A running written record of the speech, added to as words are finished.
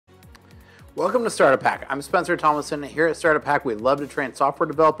Welcome to Startup Hack. I'm Spencer Thomason. Here at Startup Hack, we love to train software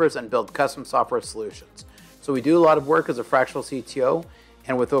developers and build custom software solutions. So we do a lot of work as a fractional CTO,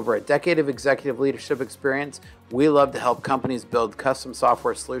 and with over a decade of executive leadership experience, we love to help companies build custom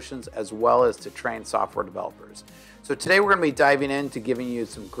software solutions as well as to train software developers. So today we're going to be diving into giving you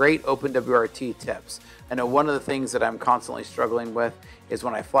some great OpenWRT tips. I know one of the things that I'm constantly struggling with is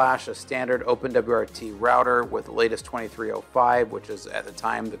when I flash a standard OpenWRT router with the latest 2305, which is at the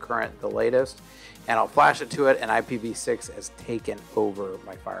time the latest, and I'll flash it to it and IPv6 has taken over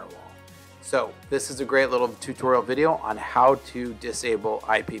my firewall. So this is a great little tutorial video on how to disable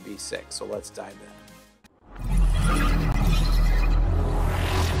IPv6. So let's dive in.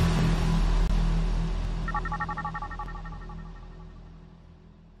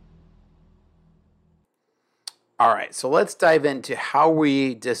 All right, so let's dive into how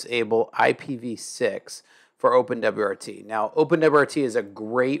we disable IPv6 for OpenWRT. Now, OpenWRT is a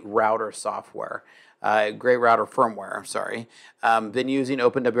great router software, great router firmware, sorry. Been using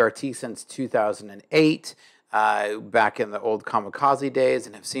OpenWRT since 2008, back in the old kamikaze days,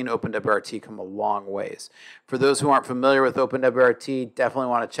 and have seen OpenWRT come a long ways. For those who aren't familiar with OpenWRT, definitely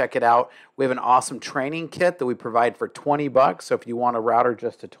want to check it out. We have an awesome training kit that we provide for 20 bucks. So if you want a router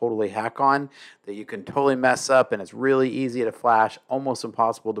just to totally hack on, that you can totally mess up and it's really easy to flash, almost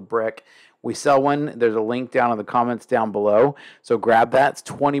impossible to brick, we sell one. There's a link down in the comments down below. So grab that. It's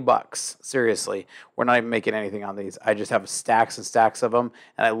 20 bucks. Seriously. We're not even making anything on these. I just have stacks and stacks of them,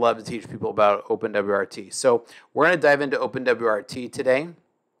 and I love to teach people about OpenWRT. So we're going to dive into OpenWRT today.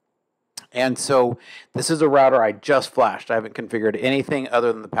 And so this is a router I just flashed. I haven't configured anything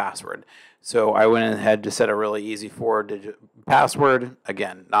other than the password. So I went ahead to set a really easy 4-digit password.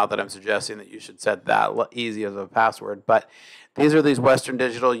 Again, not that I'm suggesting that you should set that easy as a password, but these are these Western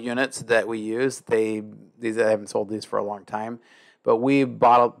Digital units that we use. I haven't sold these for a long time, but we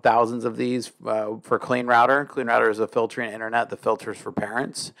bought thousands of these for Clean Router. Clean Router is a filtering internet that filters for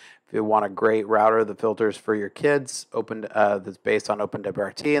parents. If you want a great router that filters for your kids, that's based on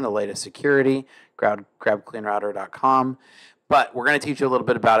OpenWRT and the latest security, grab cleanrouter.com. But we're going to teach you a little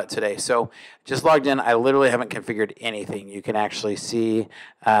bit about it today. So just logged in. I literally haven't configured anything. You can actually see,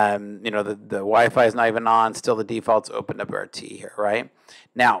 the Wi-Fi is not even on. Still the default's OpenWRT here, right?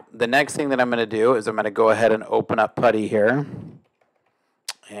 Now, the next thing that I'm going to do is I'm going to go ahead and open up PuTTY here.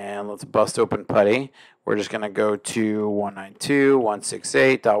 And let's bust open PuTTY. We're just going to go to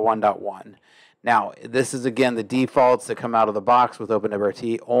 192.168.1.1. Now, this is, again, the defaults that come out of the box with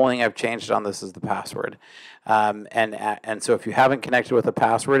OpenWRT. Only thing I've changed on this is the password. And so if you haven't connected with a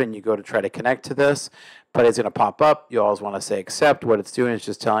password and you go to try to connect to this, PuTTY's going to pop up. You always want to say accept. What it's doing is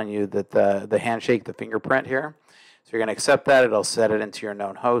just telling you that the handshake, the fingerprint here. So you're going to accept that. It'll set it into your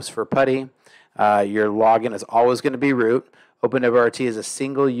known host for PuTTY. Your login is always going to be root. OpenWRT is a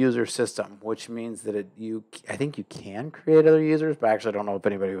single user system, which means that I think you can create other users, but actually I don't know if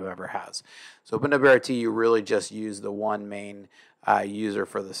anybody who ever has. So OpenWRT, you really just use the one main user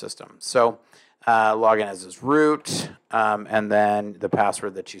for the system. So login as is root, and then the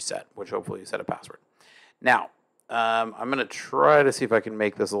password that you set, which hopefully you set a password. Now, I'm going to try to see if I can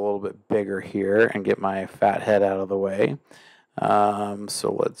make this a little bit bigger here and get my fat head out of the way.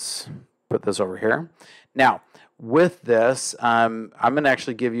 So let's put this over here. Now, with this, I'm going to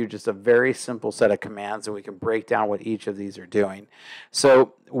actually give you just a very simple set of commands, and we can break down what each of these are doing.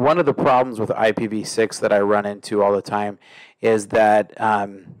 So one of the problems with IPv6 that I run into all the time is that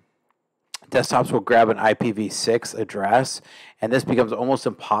desktops will grab an IPv6 address, and this becomes almost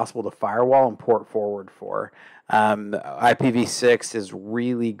impossible to firewall and port forward for. IPv6 is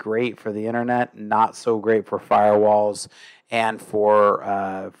really great for the internet, not so great for firewalls and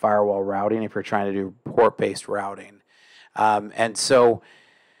for firewall routing if you're trying to do port-based routing. And so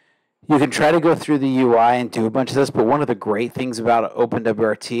you can try to go through the UI and do a bunch of this, but one of the great things about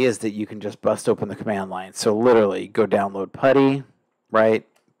OpenWRT is that you can just bust open the command line. So literally go download PuTTY, right?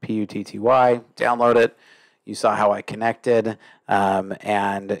 PUTTY, download it. You saw how I connected,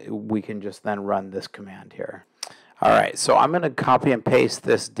 and we can just then run this command here. All right, so I'm going to copy and paste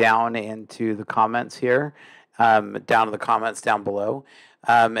this down into the comments here, down in the comments down below.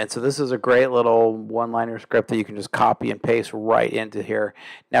 And so this is a great little one-liner script that you can just copy and paste right into here.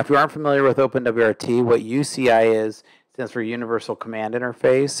 Now, if you aren't familiar with OpenWRT, what UCI stands for Universal Command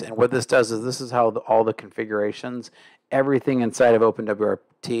Interface. And what this does is this is how all the configurations, everything inside of OpenWRT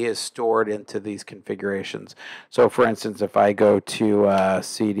is stored into these configurations. So, for instance, if I go to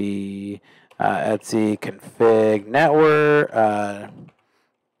cd etc config network,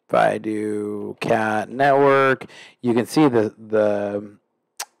 if I do cat network, you can see the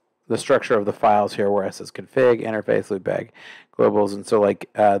structure of the files here where it says config, interface, loopback. globals. And so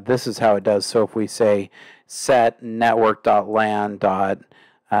like this is how it does. So if we say set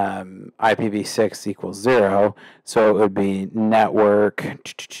network.lan.IPv6 equals 0, so it would be network,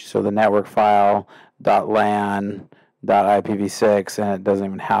 so the network file .lan.IPv6, and it doesn't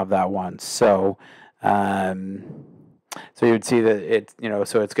even have that one. So so you would see that it's,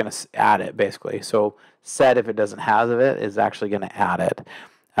 so it's going to add it basically. So set, if it doesn't have it, is actually going to add it.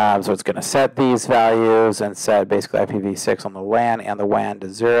 So it's going to set these values and set basically IPv6 on the LAN and the WAN to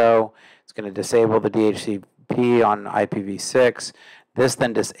 0. It's going to disable the DHCP on IPv6. This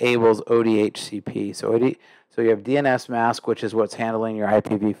then disables ODHCP. So you have DNS mask, which is what's handling your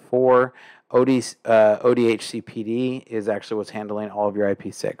IPv4. ODHCPD is actually what's handling all of your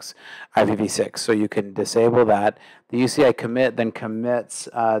IPv6. So you can disable that. The UCI commit then commits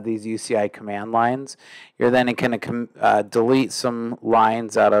these UCI command lines. You're then going to delete some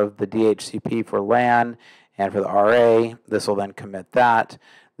lines out of the DHCP for LAN and for the RA. This will then commit that.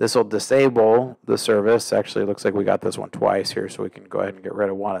 This will disable the service. Actually, it looks like we got this one twice here, so we can go ahead and get rid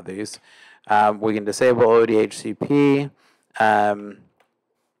of one of these. We can disable ODHCP.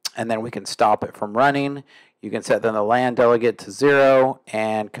 And then we can stop it from running. You can set then the LAN delegate to 0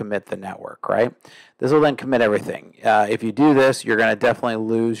 and commit the network, right? This will then commit everything. If you do this, you're going to definitely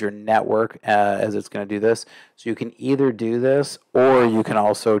lose your network as it's going to do this. So you can either do this, or you can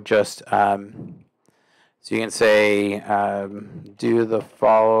also just, so you can say, do the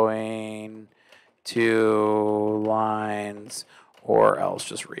following 2 lines, or else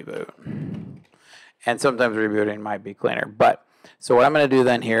just reboot. And sometimes rebooting might be cleaner, but so what I'm going to do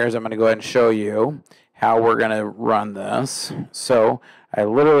then here is I'm going to go ahead and show you how we're going to run this. So I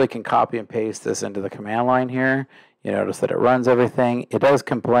literally can copy and paste this into the command line here. You notice that it runs everything. It does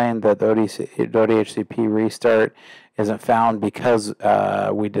complain that the ODHCP restart isn't found because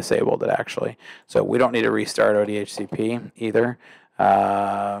we disabled it actually. So we don't need to restart ODHCP either.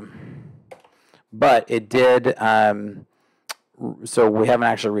 But it did, so we haven't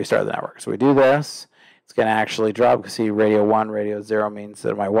actually restarted the network. So we do this. It's going to actually drop. You can see radio 1, radio 0 means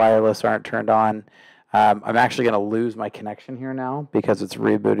that my wireless aren't turned on. I'm actually going to lose my connection here now because it's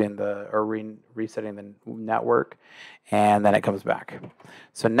rebooting resetting the network, and then it comes back.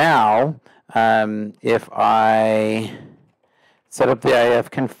 So now, if I set up the IF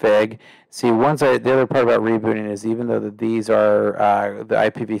config, see the other part about rebooting is even though these are, the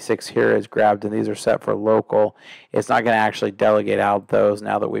IPv6 here is grabbed and these are set for local, it's not going to actually delegate out those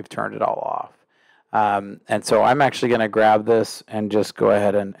now that we've turned it all off. And so I'm actually going to grab this and just go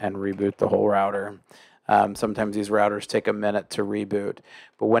ahead and reboot the whole router. Sometimes these routers take a minute to reboot.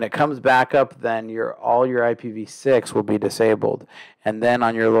 But when it comes back up, then all your IPv6 will be disabled. And then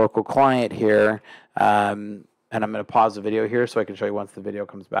on your local client here, and I'm going to pause the video here so I can show you once the video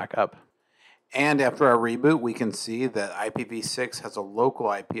comes back up. And after our reboot, we can see that IPv6 has a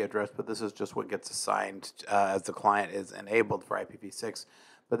local IP address, but this is just what gets assigned as the client is enabled for IPv6.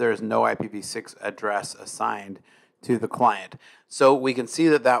 But there is no IPv6 address assigned to the client. So we can see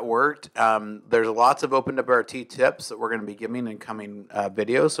that worked. There's lots of OpenWRT tips that we're going to be giving in coming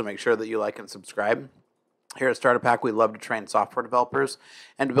videos, so make sure that you like and subscribe. Here at Starter Pack, we love to train software developers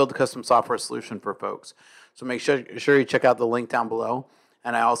and to build a custom software solution for folks. So make sure you check out the link down below.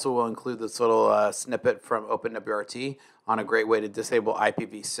 And I also will include this little snippet from OpenWRT on a great way to disable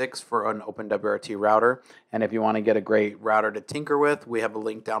IPv6 for an OpenWRT router. And if you want to get a great router to tinker with, we have a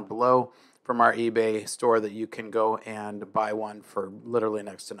link down below from our eBay store that you can go and buy one for literally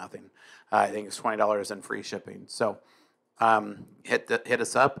next to nothing. I think it's $20 in free shipping. So hit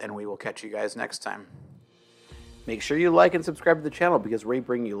us up, and we will catch you guys next time. Make sure you like and subscribe to the channel because we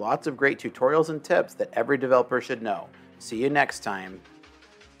bring you lots of great tutorials and tips that every developer should know. See you next time.